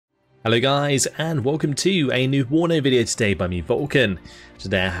Hello guys, and welcome to a new WARNO video today by me, Vulcan.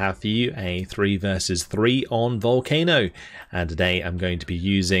 Today I have for you a 3 versus 3 on Volcano, and today I'm going to be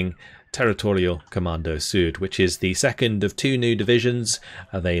using Territorialkommando Sud, which is the second of 2 new divisions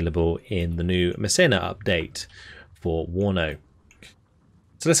available in the new Messina update for WARNO.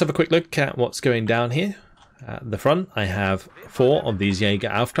 So let's have a quick look at what's going down here. At the front I have 4 of these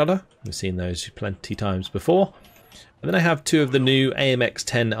Jäger. We've seen those plenty times before. And then I have 2 of the new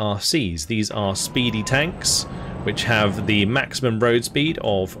AMX-10 RCs. These are speedy tanks, which have the maximum road speed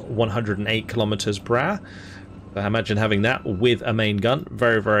of 108 kilometers per hour. I imagine having that with a main gun.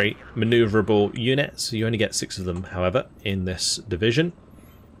 Very, very maneuverable units. You only get 6 of them, however, in this division.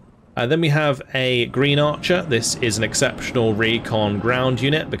 Then we have a Green Archer. This is an exceptional recon ground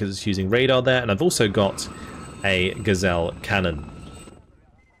unit because it's using radar there. And I've also got a Gazelle cannon.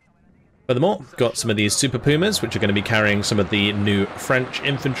 Furthermore, got some of these Super Pumas, which are going to be carrying some of the new French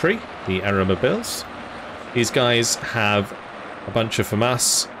infantry, the aeromobiles. These guys have a bunch of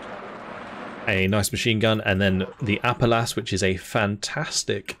FAMAS, a nice machine gun, and then the Apalas, which is a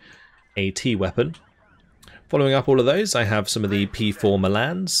fantastic AT weapon. Following up all of those, I have some of the P4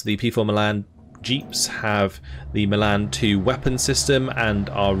 Milans. The P4 Milan Jeeps have the Milan 2 weapon system and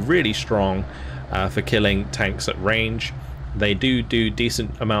are really strong for killing tanks at range. They do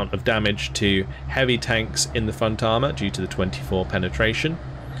decent amount of damage to heavy tanks in the front armor due to the 24 penetration.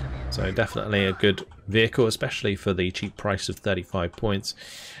 So definitely a good vehicle, especially for the cheap price of 35 points.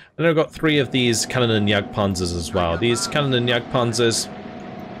 And I've got 3 of these Cannon Jagdpanzers as well. These Cannon Jagdpanzers,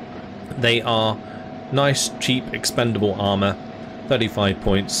 they are nice, cheap, expendable armor. 35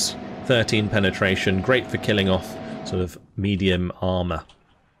 points, 13 penetration, great for killing off sort of medium armor.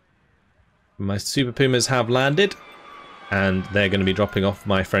 My Super Pumas have landed, and they're going to be dropping off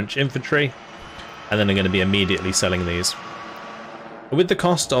my French infantry, and then I'm going to be immediately selling these. With the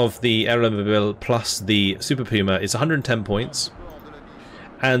cost of the Aeromobile plus the Super Puma is 110 points,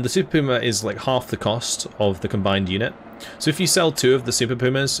 and the Super Puma is like half the cost of the combined unit. So if you sell 2 of the Super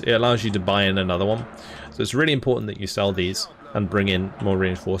Pumas, it allows you to buy in another one. So it's really important that you sell these and bring in more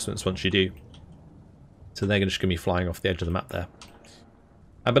reinforcements once you do. So they're just going to be flying off the edge of the map there.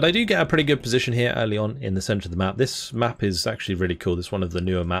 But I do get a pretty good position here early on in the center of the map. This map is actually really cool. This is one of the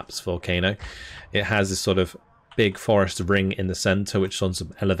newer maps, Volcano. It has this sort of big forest ring in the center, which is on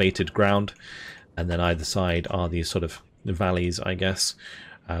some elevated ground. And then either side are these sort of valleys, I guess,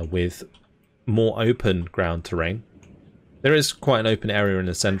 with more open ground terrain. There is quite an open area in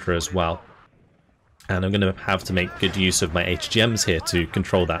the center as well. And I'm going to have to make good use of my HGMs here to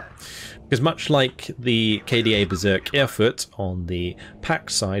control that. Because much like the KDA Berserk Airfoot on the pack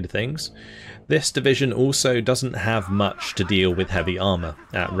side of things, this division also doesn't have much to deal with heavy armor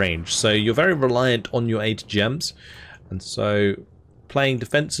at range. So you're very reliant on your HGMs, and so playing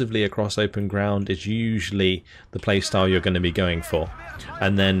defensively across open ground is usually the playstyle you're going to be going for.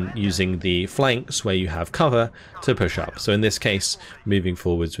 And then using the flanks where you have cover to push up. So in this case, moving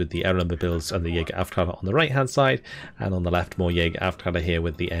forwards with the Aeromobiles and the Jäger on the right hand side, and on the left more Jäger here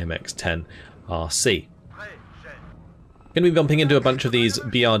with the AMX-10 RC. Going to be bumping into a bunch of these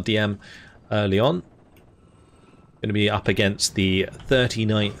BRDM early on. Going to be up against the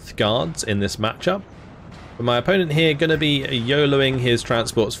 39th Guards in this matchup. But my opponent here going to be YOLOing his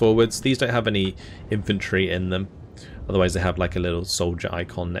transports forwards. These don't have any infantry in them. Otherwise they have like a little soldier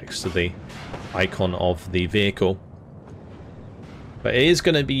icon next to the icon of the vehicle. But it is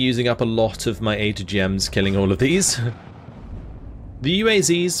going to be using up a lot of my HGMs killing all of these. The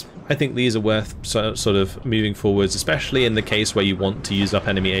UAZs, I think these are worth sort of moving forwards, especially in the case where you want to use up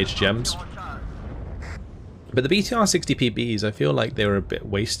enemy HGMs. But the BTR-60PBs, I feel like they were a bit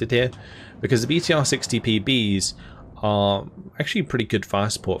wasted here, because the BTR-60PBs are actually pretty good fire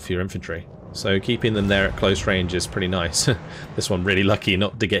support for your infantry. So keeping them there at close range is pretty nice. This one really lucky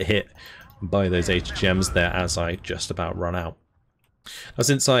not to get hit by those HGMs there as I just about run out. Now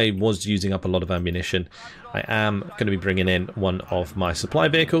since I was using up a lot of ammunition, I am going to be bringing in one of my supply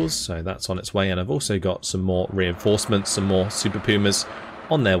vehicles, so that's on its way, and I've also got some more reinforcements, some more Super Pumas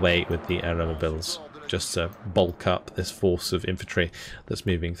on their way with the Aeromobiles, just to bulk up this force of infantry that's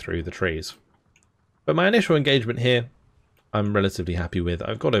moving through the trees. But my initial engagement here, I'm relatively happy with.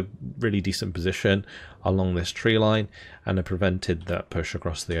 I've got a really decent position along this tree line, and I prevented that push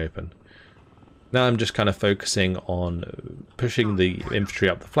across the open. Now I'm just kind of focusing on pushing the infantry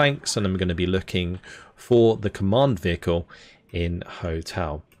up the flanks, and I'm going to be looking for the command vehicle in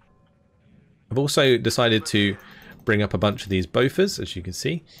Hotel. I've also decided to bring up a bunch of these Bofors, as you can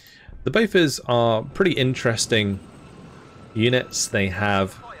see. The Bofors are pretty interesting units. They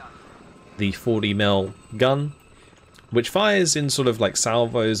have the 40mm gun, which fires in sort of like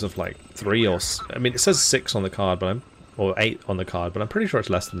salvos of like 3 or... I mean, it says 6 on the card, but or 8 on the card, but I'm pretty sure it's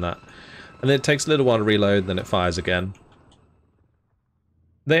less than that. And then it takes a little while to reload, then it fires again.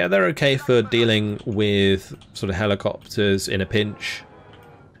 They're okay for dealing with sort of helicopters in a pinch.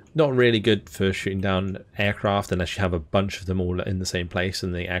 Not really good for shooting down aircraft unless you have a bunch of them all in the same place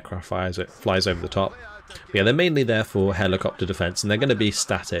and the aircraft flies over the top. But yeah, they're mainly there for helicopter defense, and they're going to be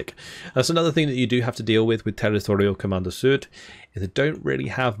static. That's another thing that you do have to deal with Territorialkommando Sud, is they don't really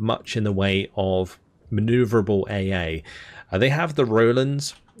have much in the way of maneuverable AA. They have the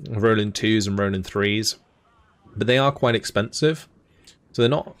Roland 2s and Roland 3s, but they are quite expensive, so they're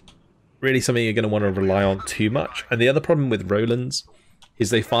not really something you're going to want to rely on too much. And the other problem with Rolands is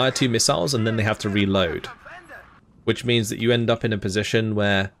they fire 2 missiles and then they have to reload, which means that you end up in a position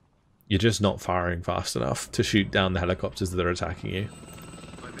where you're just not firing fast enough to shoot down the helicopters that are attacking you.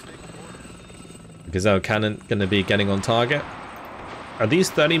 Gazelle cannon going to be getting on target. Are these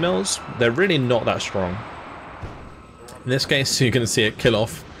 30 mils? They're really not that strong. In this case, you're going to see it kill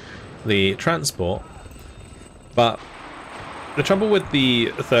off the transport, but the trouble with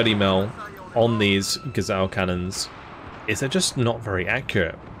the 30 mil on these Gazelle cannons is they're just not very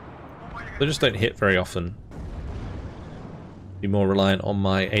accurate. They just don't hit very often. Be more reliant on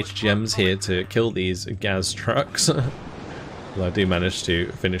my HGMs here to kill these Gaz trucks. Well, I do manage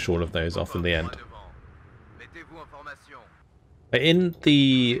to finish all of those off in the end. In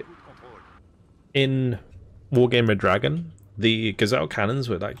Wargame Red Dragon, the Gazelle cannons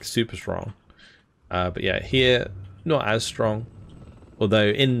were like super strong. But yeah, here not as strong. Although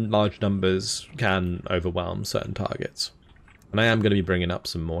in large numbers can overwhelm certain targets. And I am going to be bringing up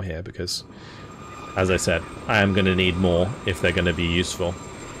some more here because, as I said, I am going to need more if they're going to be useful.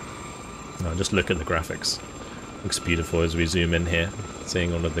 Now, just look at the graphics. Looks beautiful as we zoom in here,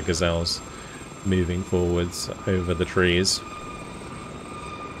 seeing all of the Gazelles moving forwards over the trees.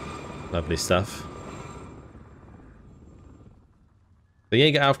 Lovely stuff. The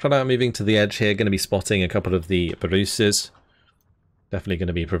Jaeger Aufklärer moving to the edge here, going to be spotting a couple of the Borussas. Definitely going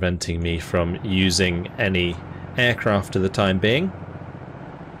to be preventing me from using any aircraft for the time being.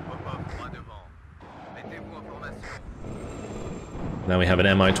 Now we have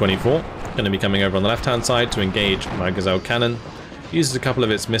an Mi-24 going to be coming over on the left hand side to engage my Gazelle cannon. Uses a couple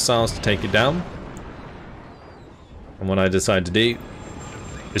of its missiles to take it down. And what I decide to do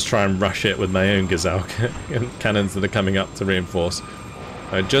is try and rush it with my own Gazelle cannons that are coming up to reinforce.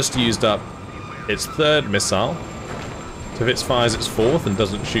 I just used up its 3rd missile. So if it fires its 4th and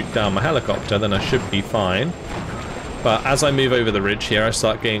doesn't shoot down my helicopter, then I should be fine. But as I move over the ridge here, I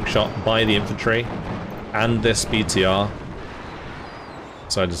start getting shot by the infantry and this BTR.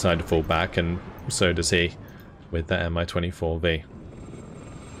 So I decide to fall back, and so does he with the Mi-24V.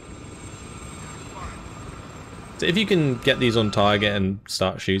 So if you can get these on target and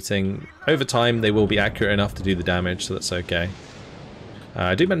start shooting, over time they will be accurate enough to do the damage, so that's okay.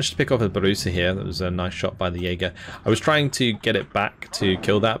 I do manage to pick off a Borussa here. That was a nice shot by the Jaeger. I was trying to get it back to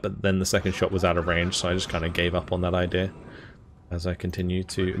kill that, but then the second shot was out of range, so I just kind of gave up on that idea as I continue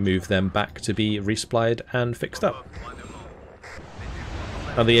to move them back to be resupplied and fixed up.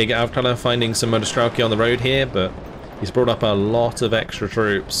 Now the Jaeger Aufklärer finding some Motorstrauki on the road here, but he's brought up a lot of extra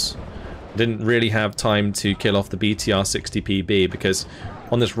troops. Didn't really have time to kill off the BTR 60PB because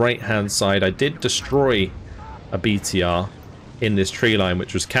on this right hand side I did destroy a BTR in this tree line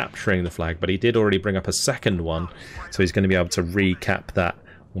which was capturing the flag, but he did already bring up a second one, so he's going to be able to recap that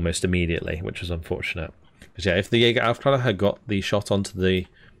almost immediately, which is unfortunate. But yeah, if the Jaeger Aufklärer had got the shot onto the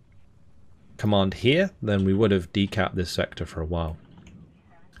command here, then we would have decapped this sector for a while.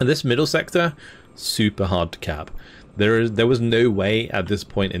 And this middle sector, super hard to cap. There was no way at this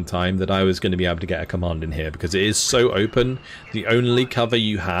point in time that I was going to be able to get a command in here because it is so open. The only cover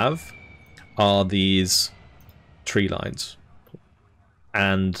you have are these tree lines.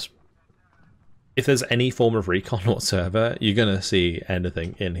 And if there's any form of recon whatsoever, you're going to see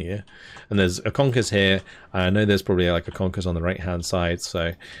anything in here. And there's a Conkers here. I know there's probably like a Conkers on the right hand side,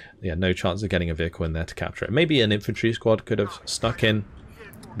 so yeah, no chance of getting a vehicle in there to capture it. Maybe an infantry squad could have snuck in,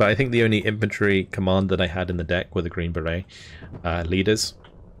 but I think the only infantry command that I had in the deck were the Green Beret leaders.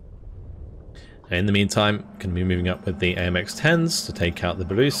 In the meantime, going to be moving up with the AMX-10s to take out the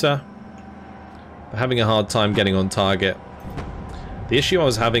Borussa. But having a hard time getting on target. The issue I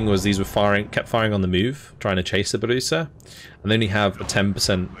was having was these were kept firing on the move, trying to chase the Borussa, and they only have a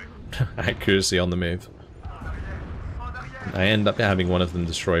 10% accuracy on the move. I end up having one of them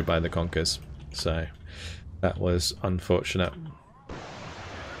destroyed by the Conkers, so that was unfortunate.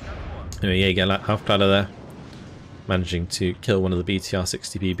 Anyway, Jaeger Aufklärer there. managing to kill one of the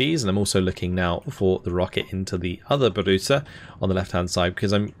BTR-60BBs, and I'm also looking now for the rocket into the other Barusa on the left-hand side,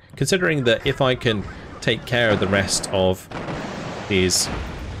 because I'm considering that if I can take care of the rest of these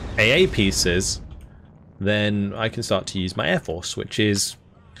AA pieces, then I can start to use my Air Force, which is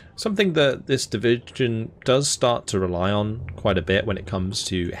something that this division does start to rely on quite a bit when it comes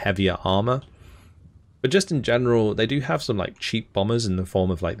to heavier armor. But just in general, they do have some like cheap bombers in the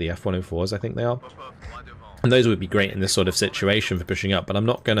form of like the F-104s, I think they are. And those would be great in this sort of situation for pushing up, but I'm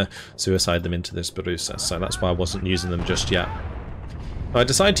not going to suicide them into this Barusa, so that's why I wasn't using them just yet. I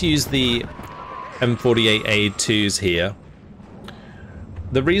decided to use the M48A2s here.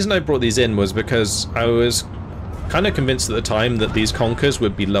 The reason I brought these in was because I was kind of convinced at the time that these Conkers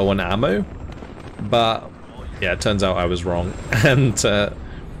would be low on ammo, but yeah, it turns out I was wrong, and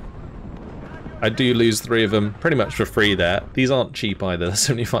I do lose 3 of them pretty much for free there. These aren't cheap either, they're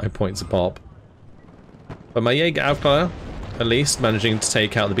 75 points a pop. But my Jaeger Aufklärer, at least, managing to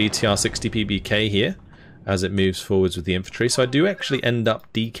take out the BTR-60PBK here as it moves forwards with the infantry. So I do actually end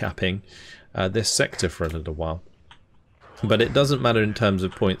up decapping this sector for a little while. But it doesn't matter in terms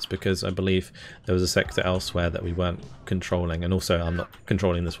of points, because I believe there was a sector elsewhere that we weren't controlling. And also I'm not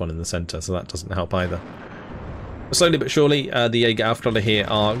controlling this one in the center, so that doesn't help either. Slowly but surely, the Jaeger Aufklärer here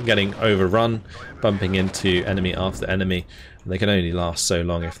are getting overrun, bumping into enemy after enemy. They can only last so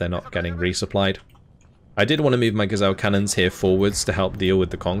long if they're not getting resupplied. I did want to move my Gazelle cannons here forwards to help deal with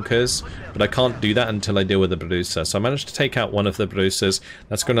the Conkers, but I can't do that until I deal with the Barusa. So I managed to take out one of the Barusas.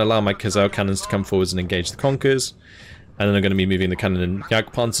 That's going to allow my Gazelle cannons to come forwards and engage the Conkers. And then I'm going to be moving the cannon and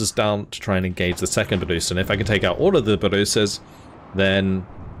Jagdpanzers down to try and engage the second Barusa. And if I can take out all of the Barusas, then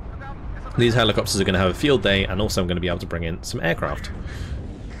these helicopters are going to have a field day, and also I'm going to be able to bring in some aircraft.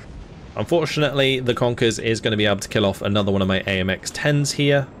 Unfortunately, the Conkers is going to be able to kill off another one of my AMX-10s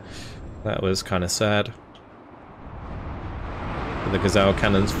here. That was kind of sad. The Gazelle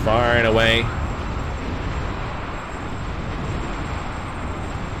cannons firing away.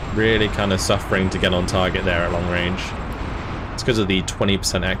 Really kind of suffering to get on target there at long range. It's because of the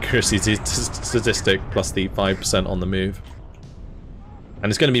 20% accuracy statistic plus the 5% on the move.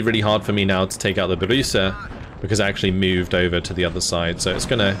 And it's going to be really hard for me now to take out the Barusa, because I actually moved over to the other side. So it's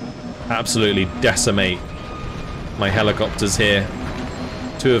going to absolutely decimate my helicopters here.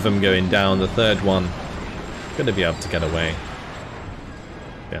 2 of them going down, the third one going to be able to get away.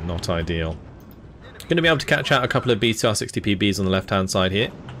 Yeah, not ideal. Going to be able to catch out a couple of BTR-60PBs on the left-hand side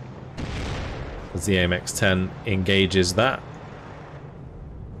here, as the AMX-10 engages that.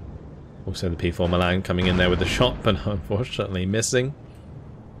 Also the P4 Milan coming in there with a shot, but unfortunately missing.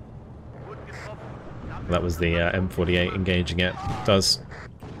 That was the M48 engaging it. Does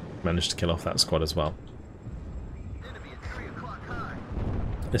manage to kill off that squad as well.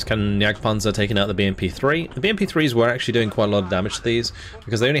 This cannon Jagdpanzer taking out the BMP-3. The BMP-3s were actually doing quite a lot of damage to these,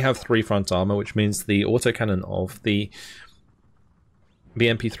 because they only have 3 front armor, which means the autocannon of the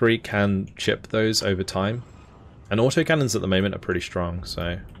BMP-3 can chip those over time. And autocannons at the moment are pretty strong,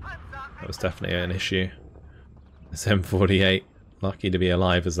 so that was definitely an issue. This M48, lucky to be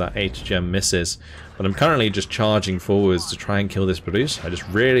alive as that HGM misses. But I'm currently just charging forwards to try and kill this Barusa. I just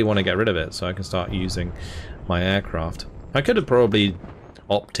really want to get rid of it so I can start using my aircraft. I could have probably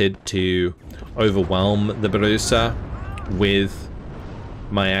opted to overwhelm the Barusa with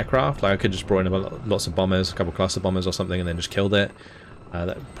my aircraft. Like I could just brought in lots of bombers, a couple cluster bombers or something, and then just killed it.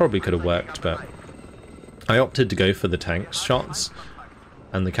 That probably could have worked, but I opted to go for the tank shots,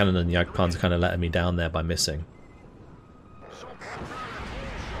 and the cannon and the Jagdpanzer kind of letting me down there by missing.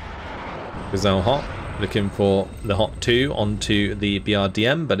 Gazelle Hot, looking for the Hot 2 onto the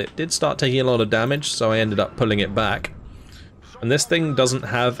BRDM, but it did start taking a lot of damage, so I ended up pulling it back. And this thing doesn't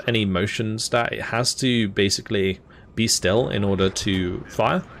have any motion stat. It has to basically be still in order to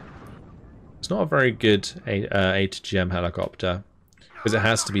fire. It's not a very good A2GM helicopter, because it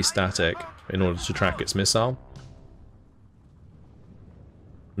has to be static in order to track its missile.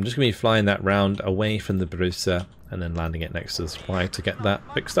 I'm just going to be flying that round away from the Barusa and then landing it next to the supply to get that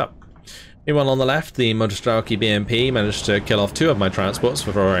fixed up. Meanwhile, on the left, the Mostrowski BMP managed to kill off 2 of my transports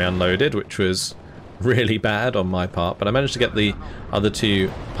before I unloaded, which was really bad on my part, but I managed to get the other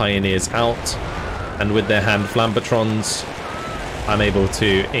 2 Pioneers out, and with their hand Flambetrons, I'm able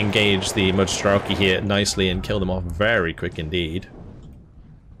to engage the Mostrowski here nicely and kill them off very quick indeed.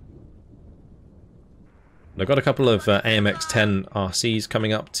 I've got a couple of AMX-10 RCs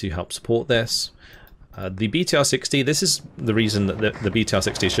coming up to help support this. The BTR-60, this is the reason that the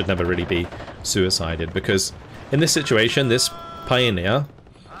BTR-60 should never really be suicided, because in this situation, this Pioneer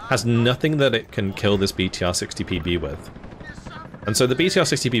has nothing that it can kill this BTR-60PB with. And so the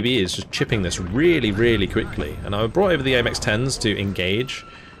BTR-60BB is just chipping this really, really quickly. And I brought over the AMX-10s to engage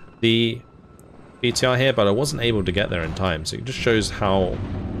the BTR here, but I wasn't able to get there in time. So it just shows how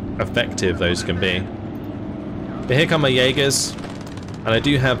effective those can be. But here come my Jaegers. And I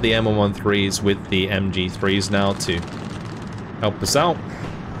do have the M113s with the MG3s now to help us out.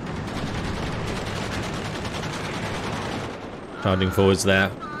 Charging forwards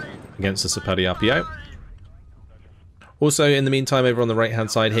there against the Sapari RPO. Also, in the meantime, over on the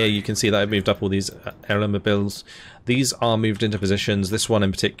right-hand side here, you can see that I've moved up all these aeromobiles. These are moved into positions. This one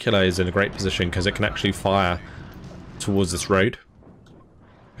in particular is in a great position because it can actually fire towards this road,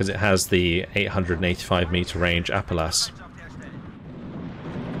 because it has the 885 meter range Apalas.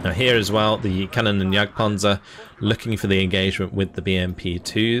 Now here as well, the Cannon and Jagdpanzer looking for the engagement with the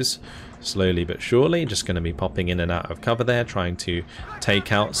BMP-2s. Slowly but surely, just going to be popping in and out of cover there, trying to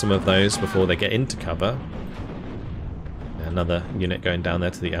take out some of those before they get into cover. Another unit going down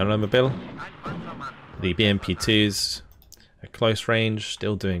there to the aeromobile. The BMP-2s at close range,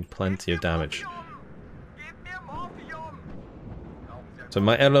 still doing plenty of damage. So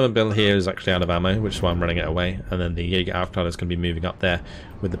my aeromobile here is actually out of ammo, which is why I'm running it away, and then the Jaeger Aufklärer is going to be moving up there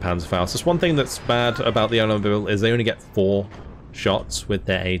with the Panzerfaust. Just one thing that's bad about the aeromobile is they only get 4 shots with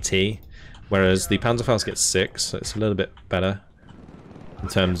their AT, whereas the Panzerfaust gets 6, so it's a little bit better in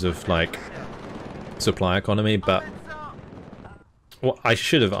terms of like supply economy. But well, I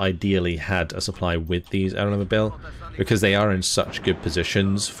should have ideally had a supply with these aeromobile, because they are in such good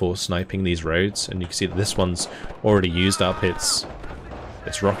positions for sniping these roads, and you can see that this one's already used up its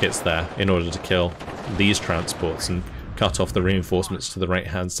rockets there in order to kill these transports and cut off the reinforcements to the right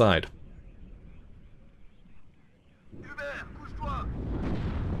hand side.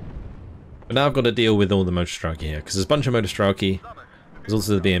 But now I've got to deal with all the Motorstrike here, because there's a bunch of Motorstrike. There's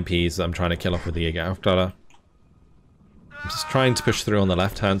also the BMPs that I'm trying to kill off with the Jaeger Aufklärer. I'm just trying to push through on the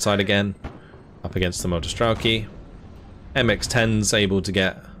left hand side again, up against the Motorstrike. MX-10's able to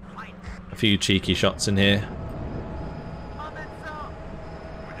get a few cheeky shots in here.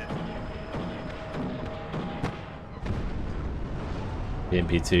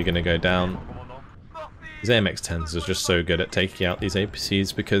 BMP-2 going to go down. These AMX-10s are just so good at taking out these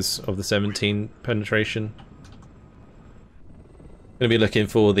APCs because of the 17 penetration. Going to be looking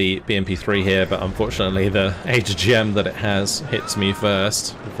for the BMP-3 here, but unfortunately the HGM that it has hits me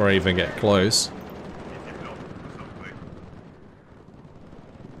first before I even get close.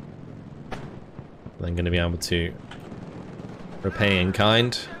 Then going to be able to repay in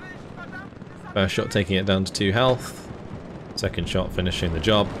kind. First shot taking it down to 2 health. Second shot finishing the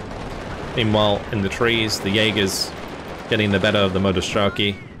job. Meanwhile, in the trees, the Jaegers getting the better of the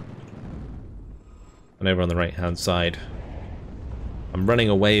Motorstrike. And over on the right hand side, I'm running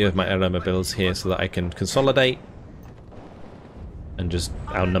away with my aeromobiles here so that I can consolidate and just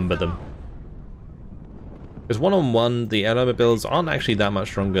outnumber them. Because one-on-one, the aeromobiles aren't actually that much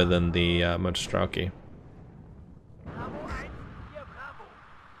stronger than the Motorstrike.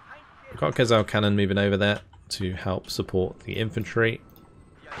 We've got Gazelle Cannon moving over there to help support the infantry.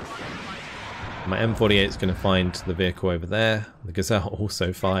 My M48 is going to find the vehicle over there. The Gazelle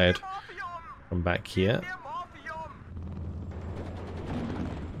also fired from back here.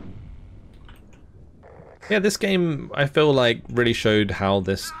 Yeah, this game I feel like really showed how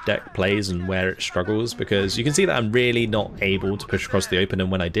this deck plays and where it struggles, because you can see that I'm really not able to push across the open,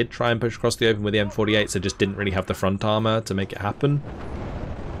 and when I did try and push across the open with the M48s, I just didn't really have the front armor to make it happen.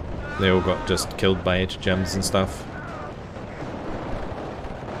 They all got just killed by HGMs and stuff.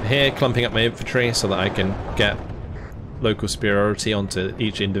 Here, clumping up my infantry so that I can get local superiority onto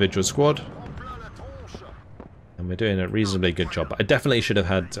each individual squad. And we're doing a reasonably good job. I definitely should have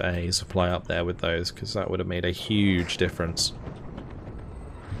had a supply up there with those, because that would have made a huge difference.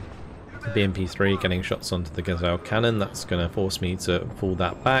 The BMP-3 getting shots onto the Gazelle Cannon. That's going to force me to pull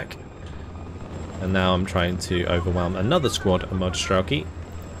that back. And now I'm trying to overwhelm another squad of Motorstrike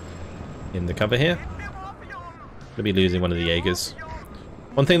in the cover here. Gonna be losing one of the Jaegers.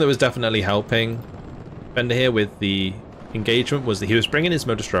 One thing that was definitely helping Bender here with the engagement was that he was bringing his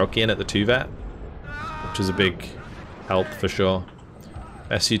Motorstrike in at the 2-vet, which is a big help for sure.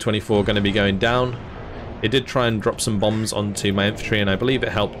 Su-24 going to be going down. It did try and drop some bombs onto my infantry, and I believe it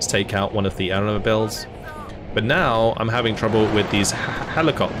helped take out one of the aeromobiles. But now I'm having trouble with these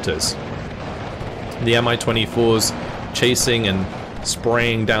helicopters. The Mi-24s chasing and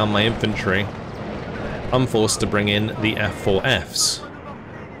spraying down my infantry. I'm forced to bring in the F4Fs.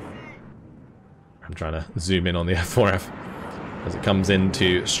 I'm trying to zoom in on the F4F as it comes in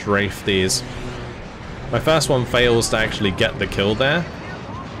to strafe these. My first one fails to actually get the kill there,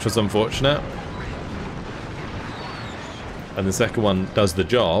 which was unfortunate. and the second one does the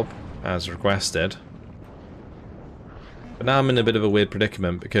job as requested. But now I'm in a bit of a weird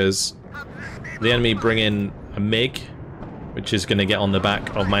predicament because the enemy bring in a MiG, which is going to get on the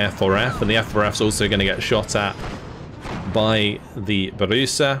back of my F4F, and the F4F's also going to get shot at by the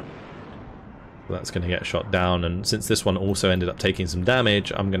Borussia. That's going to get shot down, and since this one also ended up taking some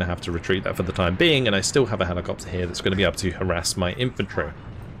damage, I'm going to have to retreat that for the time being, and I still have a helicopter here that's going to be able to harass my infantry.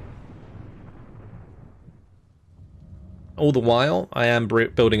 All the while, I am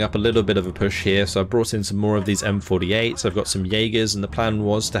building up a little bit of a push here, so I've brought in some more of these M48s. I've got some Jaegers, and the plan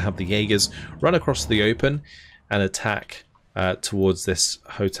was to have the Jaegers run across the open and attack towards this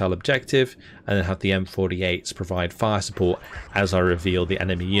hotel objective, and then have the M48s provide fire support as I reveal the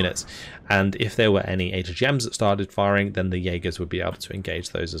enemy units. And if there were any HGMs that started firing, then the Jaegers would be able to engage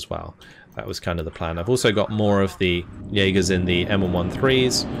those as well. That was kind of the plan. I've also got more of the Jaegers in the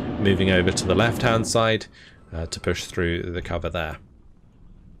M113s moving over to the left-hand side to push through the cover there.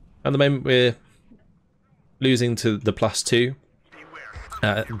 At the moment we're losing to the +2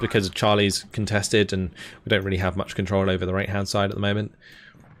 because Charlie's contested and we don't really have much control over the right hand side at the moment.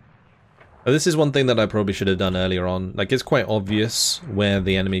 This is one thing that I probably should have done earlier on. Like, it's quite obvious where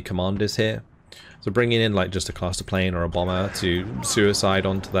the enemy command is here. So bringing in like just a cluster plane or a bomber to suicide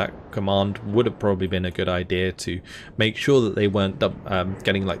onto that command would have probably been a good idea to make sure that they weren't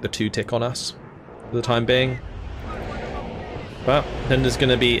getting like the 2-tick on us for the time being. But then there's going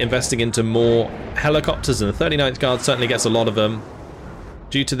to be investing into more helicopters, and the 39th Guard certainly gets a lot of them.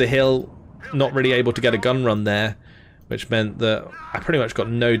 Due to the hill, not really able to get a gun run there, which meant that I pretty much got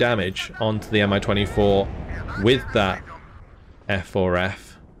no damage onto the Mi-24 with that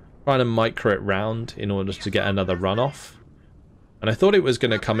F4F. Trying to micro it round in order to get another run off. And I thought it was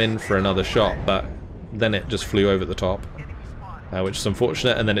going to come in for another shot, but then it just flew over the top. Which is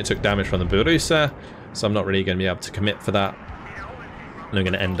unfortunate, and then it took damage from the Borussia, so I'm not really going to be able to commit for that. And I'm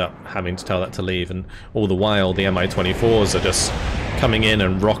going to end up having to tell that to leave, and all the while the Mi-24s are just coming in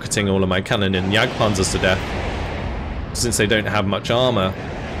and rocketing all of my cannon and Jagdpanzers to death. Since they don't have much armor,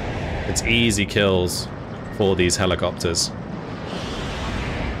 it's easy kills for these helicopters.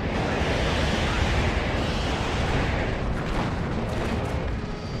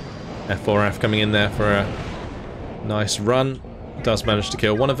 F4F coming in there for a nice run. Does manage to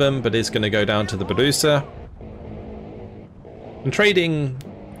kill one of them, but is going to go down to the Borussia. And trading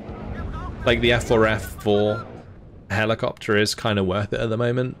like the F4F for a helicopter is kind of worth it at the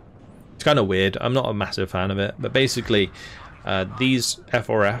moment. It's kind of weird. I'm not a massive fan of it, but basically these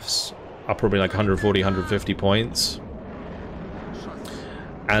F4Fs are probably like 140, 150 points.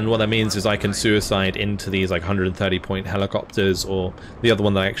 And what that means is I can suicide into these like 130 point helicopters, or the other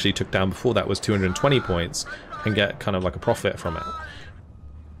one that I actually took down before that was 220 points, and get kind of like a profit from it.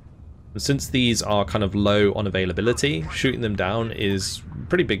 And since these are kind of low on availability, shooting them down is a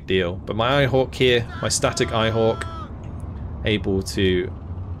pretty big deal. But my Eyehawk here, my static Eyehawk, able to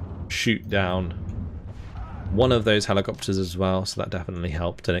shoot down one of those helicopters as well, so that definitely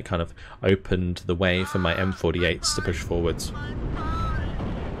helped, and it kind of opened the way for my M48s to push forwards.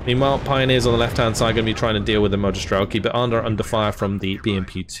 Meanwhile, Pioneers on the left-hand side are going to be trying to deal with the Mojostrelki, but are under fire from the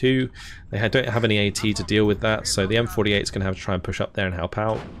BMP-2. They don't have any AT to deal with that, so the M48 is going to have to try and push up there and help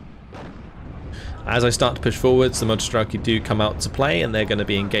out. As I start to push forwards, the Mojostrelki do come out to play, and they're going to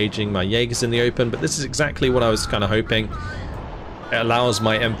be engaging my Jaegers in the open, but this is exactly what I was kind of hoping. It allows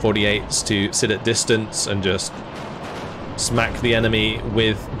my M48s to sit at distance and just smack the enemy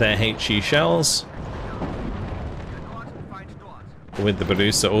with their HE shells. With the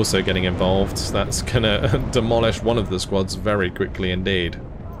Borussia also getting involved, that's gonna demolish one of the squads very quickly indeed.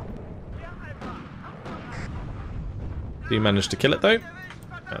 Do manage to kill it though,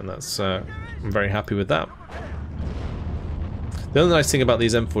 and that's I'm very happy with that. The other nice thing about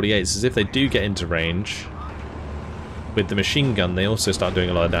these M48s is if they do get into range with the machine gun, they also start doing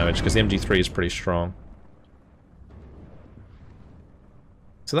a lot of damage because the MG3 is pretty strong.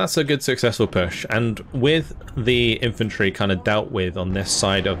 So that's a good successful push, and with the infantry kind of dealt with on this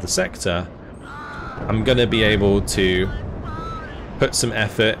side of the sector, I'm going to be able to put some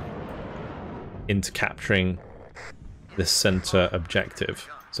effort into capturing this center objective.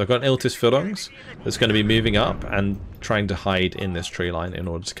 So I've got an Iltis Führungs that's going to be moving up and trying to hide in this tree line in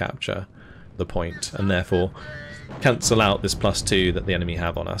order to capture the point, and therefore cancel out this +2 that the enemy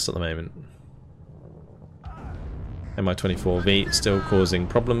have on us at the moment. Mi-24V still causing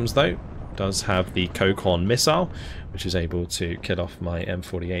problems though. Does have the Kokon missile, which is able to kill off my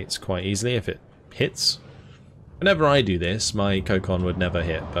M48s quite easily if it hits. Whenever I do this, my Kokon would never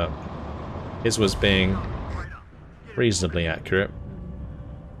hit, but his was being reasonably accurate.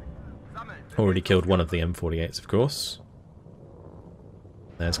 Already killed one of the M48s, of course.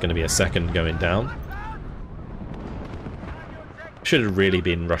 There's going to be a second going down. Should have really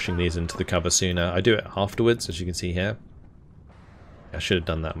been rushing these into the cover sooner. I do it afterwards, as you can see here. I should have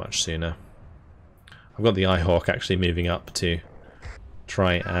done that much sooner. I've got the Eyehawk actually moving up to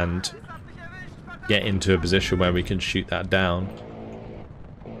try and get into a position where we can shoot that down.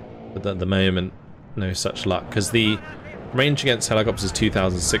 But at the moment, no such luck, because the range against helicopters is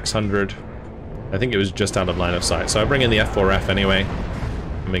 2,600. I think it was just out of line of sight. So I bring in the F4F anyway,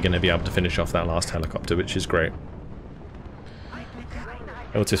 and we're going to be able to finish off that last helicopter, which is great.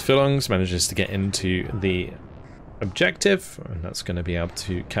 Otis Philongs manages to get into the objective, and that's going to be able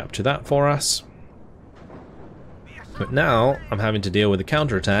to capture that for us. But now I'm having to deal with the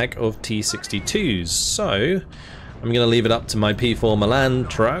counterattack of T-62s, so I'm going to leave it up to my P4 Milan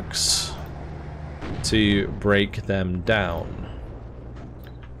trucks to break them down.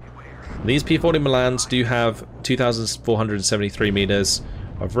 These P40 Milans do have 2,473 meters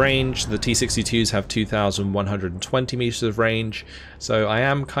of range. The T-62s have 2,120 meters of range, so I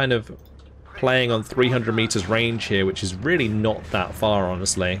am kind of playing on 300 meters range here, which is really not that far,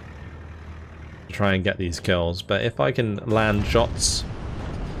 honestly, to try and get these kills. But if I can land shots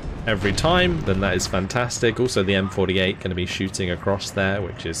every time, then that is fantastic. Also, the M48 going to be shooting across there,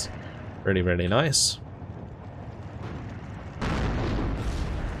 which is really, really nice.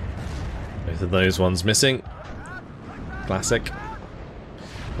 Both of those ones missing. Classic.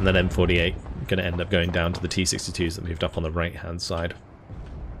 And then M48 going to end up going down to the T-62s that moved up on the right-hand side.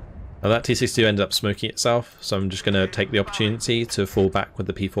 Now that T-62 ended up smoking itself, so I'm just going to take the opportunity to fall back with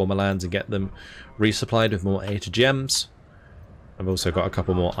the P4 Milans and get them resupplied with more ATGMs. I've also got a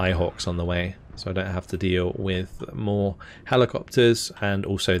couple more Eyehawks on the way, so I don't have to deal with more helicopters, and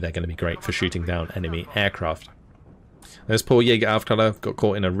also they're going to be great for shooting down enemy aircraft. Those poor Jägeraufklärer got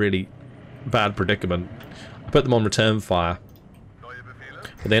caught in a really bad predicament. I put them on return fire,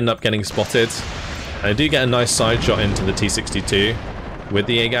 but they end up getting spotted. And I do get a nice side shot into the T-62 with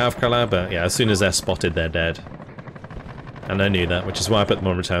the Jägeraufklärer, but yeah, as soon as they're spotted, they're dead. And I knew that, which is why I put them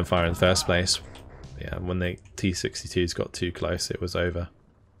on return fire in the first place. Yeah, when the T-62s got too close, it was over.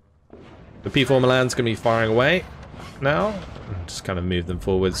 The P4 Milan's going to be firing away now. Just kind of move them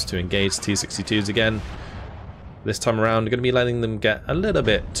forwards to engage T-62s again. This time around, I'm going to be letting them get a little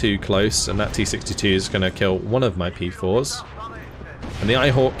bit too close, and that T-62 is going to kill one of my P4s. And the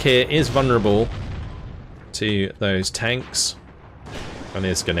Eyehawk here is vulnerable to those tanks, and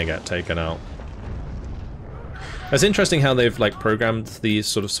is going to get taken out. It's interesting how they've like programmed these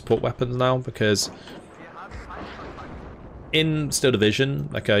sort of support weapons now, because in Steel Division,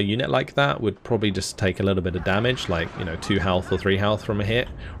 like a unit like that would probably just take a little bit of damage, like, you know, 2 health or 3 health from a hit,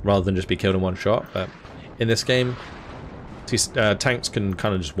 rather than just be killed in one shot. But in this game, tanks can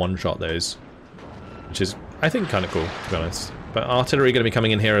kind of just one-shot those, which is, I think, kind of cool, to be honest. But artillery going to be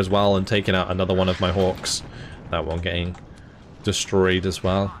coming in here as well and taking out another one of my Hawks. That one getting destroyed as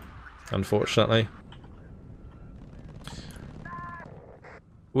well, unfortunately.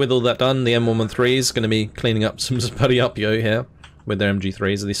 With all that done, the M113 is going to be cleaning up some Territorialkommando here with their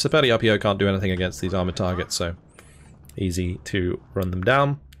MG3s. The Territorialkommando can't do anything against these armored targets, so easy to run them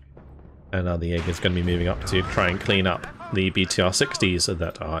down. And now the Jaeger's going to be moving up to try and clean up the BTR-60s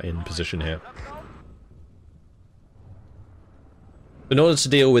that are in position here. In order to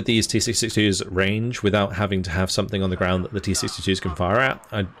deal with these T-62's range without having to have something on the ground that the T-62s can fire at,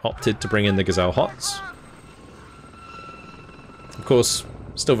 I opted to bring in the Gazelle Hots. Of course,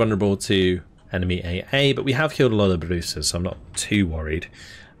 still vulnerable to enemy AA, but we have killed a lot of Bruces, so I'm not too worried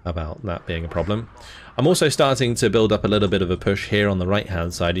about that being a problem. I'm also starting to build up a little bit of a push here on the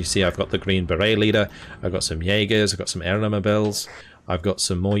right-hand side. You see I've got the Green Beret leader, I've got some Jaegers, I've got some Aeromobiles, I've got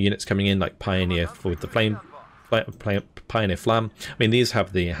some more units coming in, like Pioneer with the Pioneer Flam. I mean, these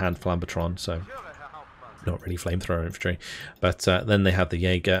have the hand Flambatron, so not really flamethrower infantry. But then they have the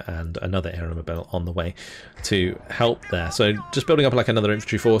Jaeger and another Aeromobile on the way to help there. So just building up like another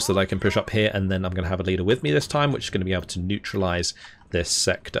infantry force that I can push up here, and then I'm going to have a leader with me this time, which is going to be able to neutralize this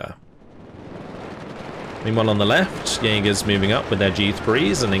sector. Meanwhile on the left, Jaeger's moving up with their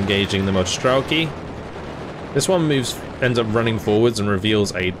G3s and engaging the Motostrelki. This one ends up running forwards and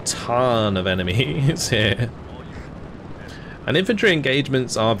reveals a ton of enemies here. And infantry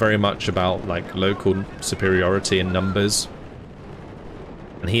engagements are very much about like local superiority in numbers.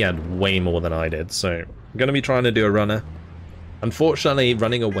 And he had way more than I did, so I'm going to be trying to do a runner. Unfortunately,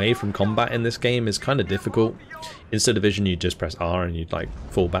 running away from combat in this game is kind of difficult. In Steel Division, you just press R and you'd like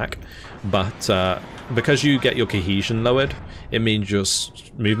fall back. But because you get your cohesion lowered, it means your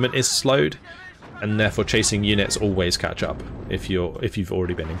movement is slowed, and therefore chasing units always catch up if you've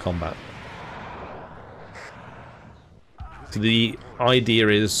already been in combat. So the idea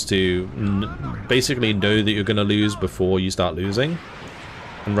is to basically know that you're going to lose before you start losing,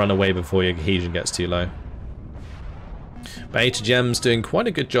 and run away before your cohesion gets too low. But HDGam's doing quite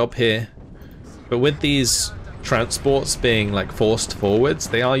a good job here, but with these transports being like forced forwards,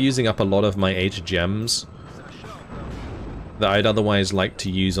 they are using up a lot of my HDGams that I'd otherwise like to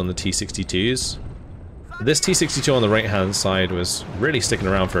use on the T-62s. This T-62 on the right hand side was really sticking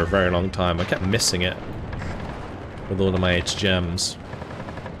around for a very long time. I kept missing it with all of my HDGams.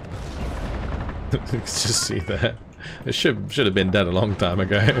 You can just see that. It should have been dead a long time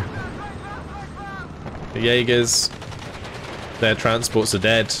ago. The Jaegers, their transports are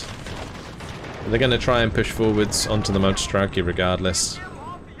dead. They're going to try and push forwards onto the Motorstrike regardless.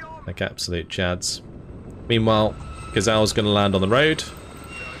 Like absolute chads. Meanwhile, Gazelle's going to land on the road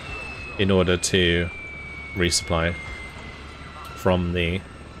in order to resupply from the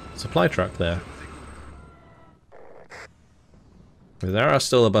supply truck there. There are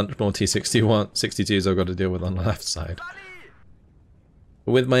still a bunch more T-62s I've got to deal with on the left side.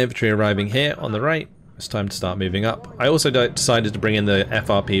 But with my infantry arriving here on the right, it's time to start moving up. I also decided to bring in the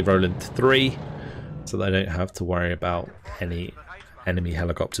FRP Roland 3 so that I don't have to worry about any enemy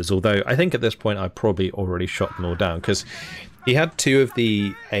helicopters. Although I think at this point I probably already shot them all down, because he had 2 of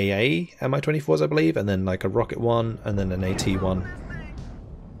the AA Mi-24s I believe, and then like a rocket one and then an AT one.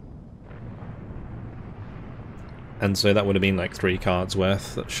 And so that would have been like 3 cards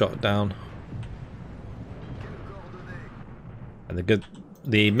worth that shot down. And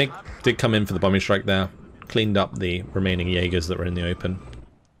the MiG did come in for the bombing strike there, cleaned up the remaining Jaegers that were in the open.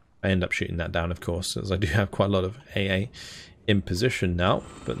 I end up shooting that down, of course, as I do have quite a lot of AA in position now.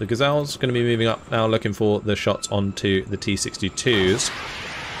 But the Gazelle's going to be moving up now, looking for the shots onto the T-62s.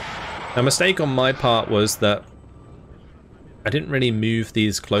 A mistake on my part was that I didn't really move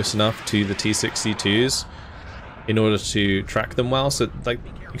these close enough to the T-62s in order to track them well. So like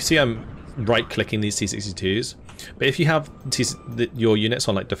you can see I'm right clicking these T-62s, but if you have your units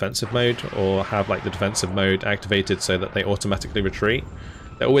on like defensive mode, or have like the defensive mode activated so that they automatically retreat,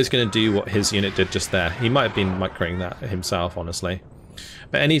 they're always going to do what his unit did just there. He might have been microing that himself, honestly.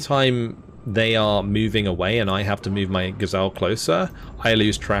 But anytime they are moving away and I have to move my Gazelle closer, I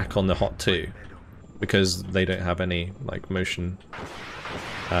lose track on the Hot 2 because they don't have any like motion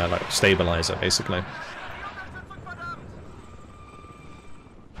like stabilizer basically.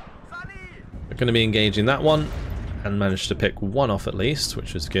 We're going to be engaging that one and managed to pick one off at least,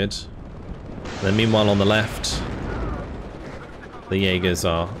 which was good. And then meanwhile on the left, the Jaegers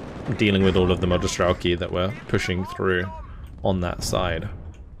are dealing with all of the Motorstrike that were pushing through on that side.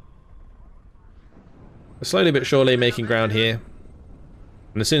 We're slowly but surely making ground here.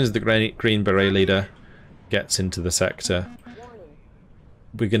 And as soon as the Green Beret leader gets into the sector,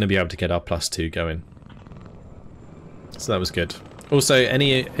 we're going to be able to get our +2 going. So that was good. Also,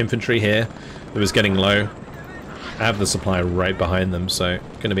 any infantry here that was getting low, I have the supply right behind them, so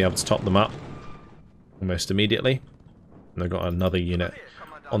going to be able to top them up almost immediately. And I've got another unit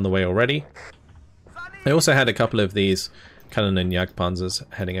on the way already. I also had a couple of these Cannon and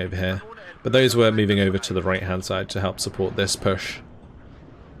Jagdpanzers heading over here, but those were moving over to the right hand side to help support this push.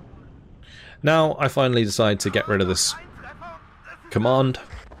 Now I finally decide to get rid of this command.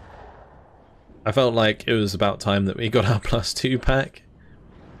 I felt like it was about time that we got our +2 pack.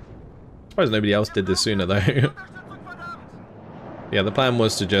 I suppose nobody else did this sooner though. Yeah, the plan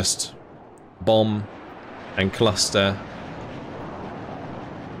was to just bomb and cluster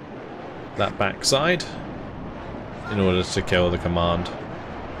that backside in order to kill the command.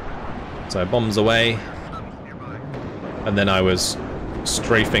 So bombs away, and then I was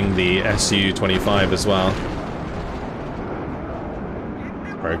strafing the Su-25 as well.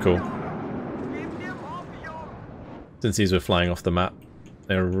 Very cool. Since these were flying off the map,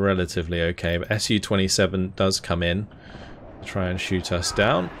 they're relatively okay, but Su-27 does come in to try and shoot us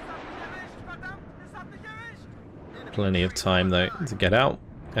down. Plenty of time though to get out.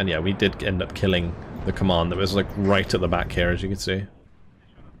 And yeah, we did end up killing the command that was like right at the back here, as you can see.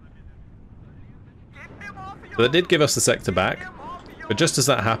 So that did give us the sector back, but just as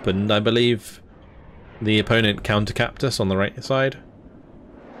that happened, I believe the opponent counter-capped us on the right side.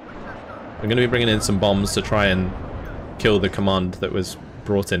 I'm going to be bringing in some bombs to try and kill the command that was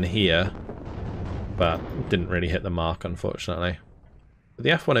brought in here, but didn't really hit the mark, unfortunately. But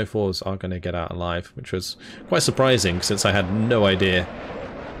the F-104s are going to get out alive, which was quite surprising since I had no idea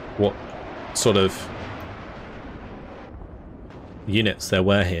what sort of units there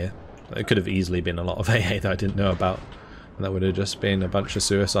were here. It could have easily been a lot of AA that I didn't know about, and that would have just been a bunch of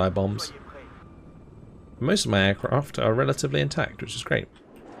suicide bombs. Most of my aircraft are relatively intact, which is great.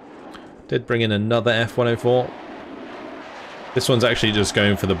 Did bring in another F-104. This one's actually just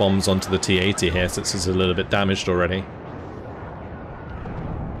going for the bombs onto the T-80 here, since it's a little bit damaged already.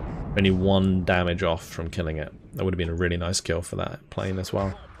 Only 1 damage off from killing it. That would have been a really nice kill for that plane as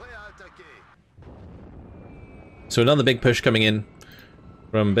well. So another big push coming in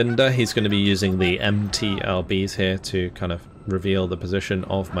from Binder. He's going to be using the MTLBs here to kind of reveal the position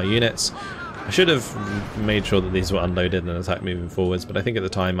of my units. I should have made sure that these were unloaded and attacked moving forwards, but I think at the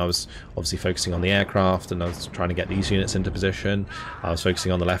time I was obviously focusing on the aircraft and I was trying to get these units into position. I was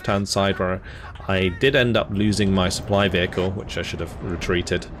focusing on the left-hand side where I did end up losing my supply vehicle, which I should have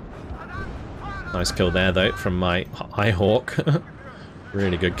retreated. Nice kill there though from my Hawk.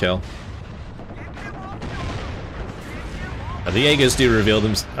 Really good kill. The Jaegers do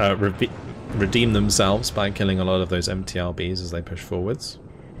redeem themselves by killing a lot of those MTLBs as they push forwards.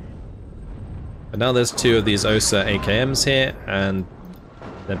 But now there's 2 of these OSA AKMs here, and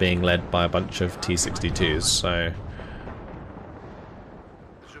they're being led by a bunch of T-62s, so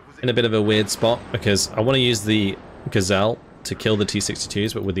in a bit of a weird spot, because I want to use the Gazelle to kill the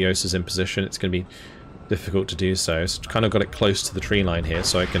T-62s, but with the OSAs in position it's going to be difficult to do so. So kind of got it close to the tree line here,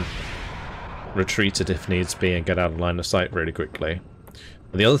 so I can retreat it if needs be and get out of line of sight really quickly.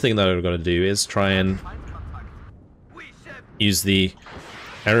 But the other thing that I've got to do is try and use the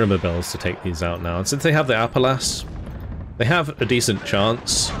aeromobiles to take these out now. And since they have the Apalas, they have a decent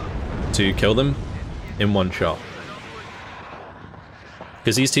chance to kill them in 1 shot.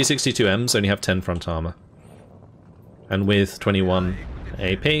 Because these T-62Ms only have 10 front armor. And with 21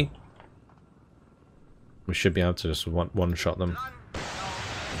 AP, we should be able to just one-shot them.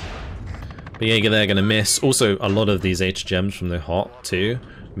 But Jaeger, they're going to miss. Also, a lot of these HGMs from the HOT too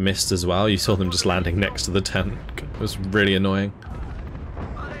missed as well. You saw them just landing next to the tank. It was really annoying.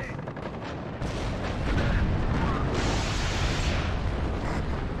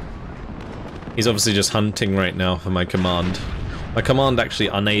 He's obviously just hunting right now for my command. My command actually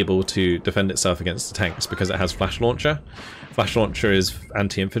unable to defend itself against the tanks because it has flash launcher. Flash launcher is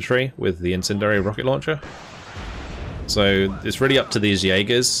anti-infantry with the incendiary rocket launcher. So it's really up to these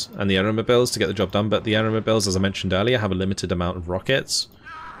Jaegers and the aeromobiles to get the job done, but the aeromobiles, as I mentioned earlier, have a limited amount of rockets.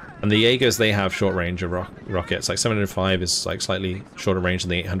 And the Jaegers, they have short range of rockets. Like 705 is like slightly shorter range than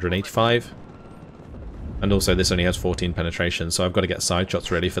the 885. And also this only has 14 penetration, so I've got to get side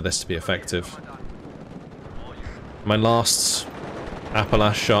shots ready for this to be effective. My last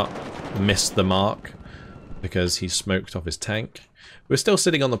Apalas shot missed the mark because he smoked off his tank. We're still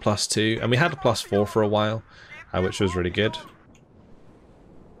sitting on the +2, and we had a +4 for a while, which was really good.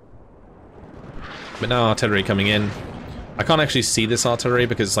 But now artillery coming in. I can't actually see this artillery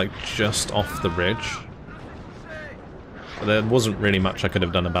because it's like just off the ridge. But there wasn't really much I could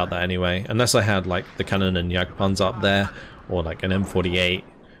have done about that anyway, unless I had like the cannon and Jagdpanzer up there, or like an M48.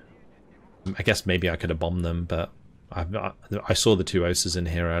 I guess maybe I could have bombed them, but I saw the 2 OSAs in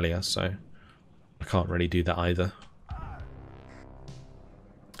here earlier, so I can't really do that either.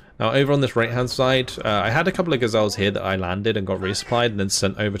 Now over on this right hand side, I had a couple of Gazelles here that I landed and got resupplied and then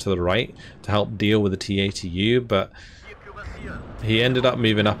sent over to the right to help deal with the T-80U, but he ended up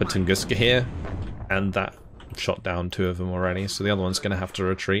moving up at Tunguska here, and that shot down 2 of them already, so the other one's going to have to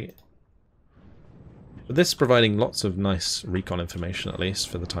retreat. But this is providing lots of nice recon information, at least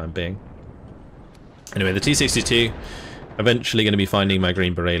for the time being. Anyway, the T-62 eventually going to be finding my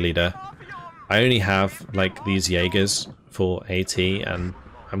Green Beret leader. I only have like these Jaegers for AT, and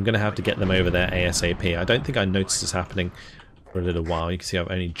I'm going to have to get them over there ASAP. I don't think I noticed this happening for a little while. You can see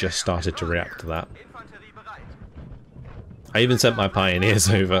I've only just started to react to that. I even sent my Pioneers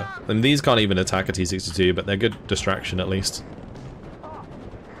over, and these can't even attack a T-62, but they're good distraction at least.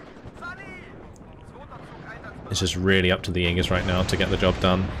 It's just really up to the Jaegers right now to get the job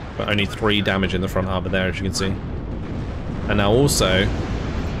done, but only 3 damage in the front harbour there, as you can see. And now also,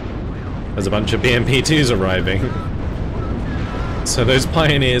 there's a bunch of BMP-2s arriving. So those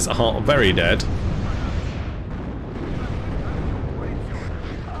Pioneers are very dead.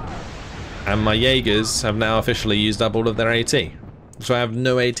 And my Jaegers have now officially used up all of their AT. So I have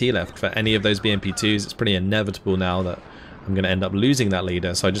no AT left for any of those BMP-2s. It's pretty inevitable now that I'm going to end up losing that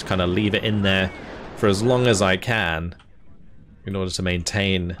leader, so I just kind of leave it in there for as long as I can in order to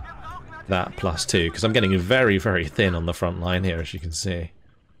maintain that +2, because I'm getting very, very thin on the front line here, as you can see.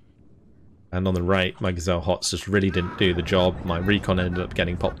 And on the right, my Gazelle Hots just really didn't do the job. My recon ended up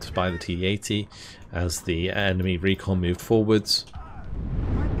getting popped by the T-80 as the enemy recon moved forwards.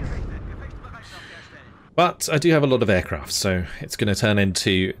 But I do have a lot of aircraft, so it's going to turn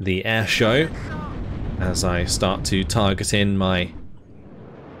into the air show as I start to target in my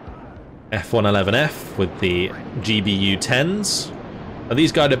F-111F with the GBU-10s. Now,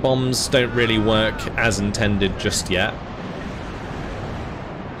 these guided bombs don't really work as intended just yet.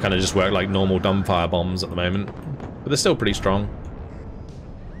 kind of just work like normal dumbfire bombs at the moment, but they're still pretty strong.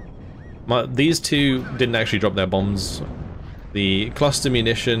 These two didn't actually drop their bombs. The cluster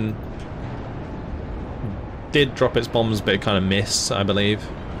munition did drop its bombs, but it kind of missed, I believe.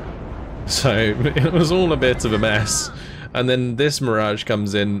 So it was all a bit of a mess. And then this Mirage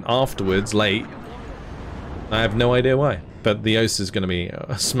comes in afterwards, late. I have no idea why, but the OS is going to be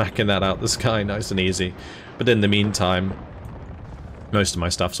smacking that out the sky nice and easy. But in the meantime, most of my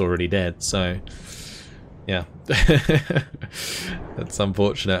stuff's already dead, so yeah. That's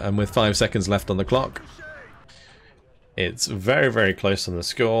unfortunate. And with 5 seconds left on the clock, it's very, very close on the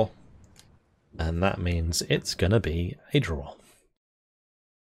score, and that means it's gonna be a draw.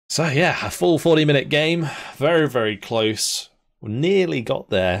 So yeah, a full 40-minute game, very, very close. Nearly got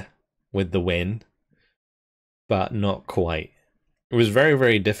there with the win, but not quite. It was very,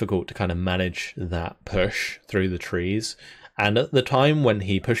 very difficult to kind of manage that push through the trees. And at the time when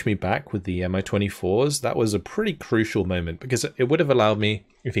he pushed me back with the Mi-24s, that was a pretty crucial moment, because it would have allowed me,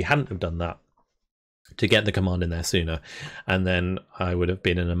 if he hadn't have done that, to get the command in there sooner. And then I would have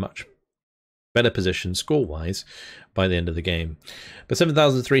been in a much better position score-wise by the end of the game. But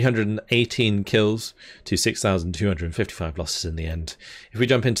 7,318 kills to 6,255 losses in the end. If we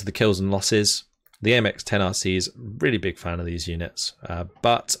jump into the kills and losses, the AMX-10RCs, really big fan of these units,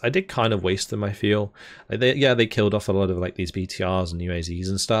 but I did kind of waste them, I feel. Like they killed off a lot of like these BTRs and UAZs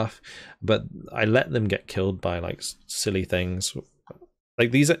and stuff, but I let them get killed by like silly things. Like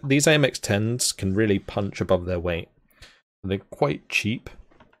these AMX-10s can really punch above their weight. They're quite cheap,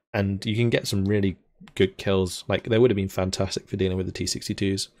 and you can get some really good kills. Like they would have been fantastic for dealing with the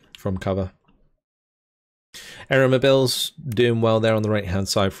T-62s from cover. Aeromobiles doing well there on the right hand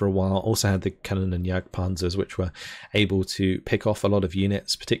side for a while. Also had the Cannon and Jagdpanzers, which were able to pick off a lot of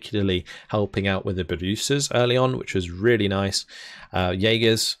units, particularly helping out with the Producers early on, which was really nice.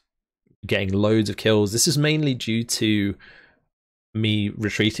 Jaegers getting loads of kills. This is mainly due to me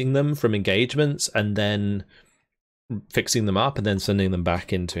retreating them from engagements and then fixing them up and then sending them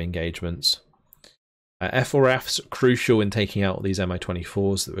back into engagements. F4F's crucial in taking out these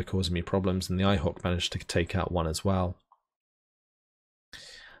Mi-24s that were causing me problems, and the IHawk managed to take out one as well.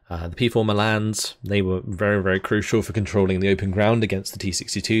 The P4 Milans, they were very, very crucial for controlling the open ground against the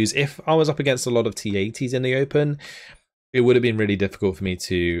T-62s. If I was up against a lot of T-80s in the open, it would have been really difficult for me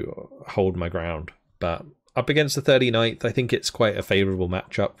to hold my ground. But up against the 39th, I think it's quite a favourable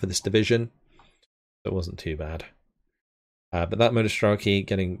matchup for this division. It wasn't too bad. But that Motostrelki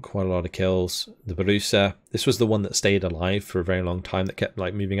getting quite a lot of kills. The Borussia, this was the one that stayed alive for a very long time, that kept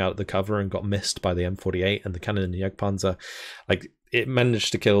like moving out of the cover and got missed by the M48 and the Cannon and the Jagdpanzer. Like it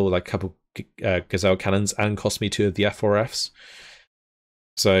managed to kill like a couple Gazelle cannons and cost me 2 of the F4Fs.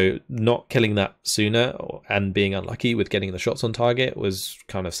 So not killing that sooner and being unlucky with getting the shots on target was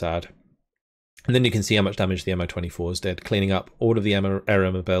kind of sad. And then you can see how much damage the Mi-24s did, cleaning up all of the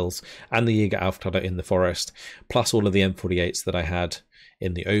Aeromobiles and the Jäger Aufklärer in the forest, plus all of the M48s that I had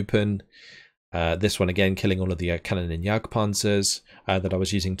in the open. This one again killing all of the Cannon and Jagdpanzers that I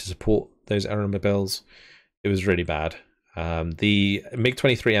was using to support those Aeromobiles. It was really bad. The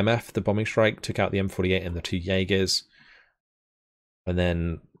MiG-23 MF, the bombing strike, took out the M48 and the 2 Jaegers. And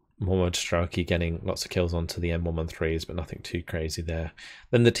then Motostrelki getting lots of kills onto the M113s, but nothing too crazy there.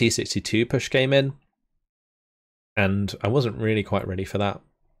 Then the T-62 push came in, and I wasn't really quite ready for that,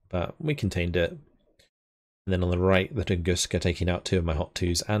 but we contained it. And then on the right, the Tunguska taking out 2 of my Hot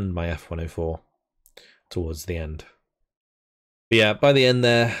 2s and my F-104 towards the end. But yeah, by the end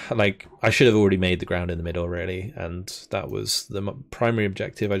there, like I should have already made the ground in the middle, really, and that was the primary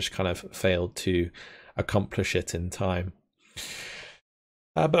objective. I just kind of failed to accomplish it in time.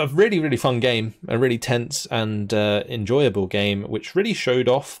 But a really, really fun game, a really tense and enjoyable game, which really showed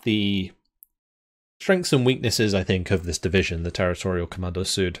off the strengths and weaknesses, I think, of this division, the Territorialkommando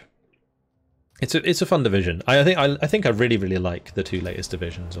Sud. It's a fun division. I think I really, really like the 2 latest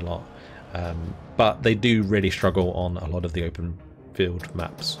divisions a lot, but they do really struggle on a lot of the open field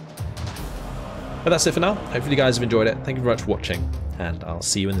maps. But that's it for now. Hopefully you guys have enjoyed it. Thank you very much for watching, and I'll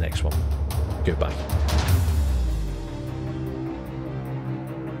see you in the next one. Goodbye.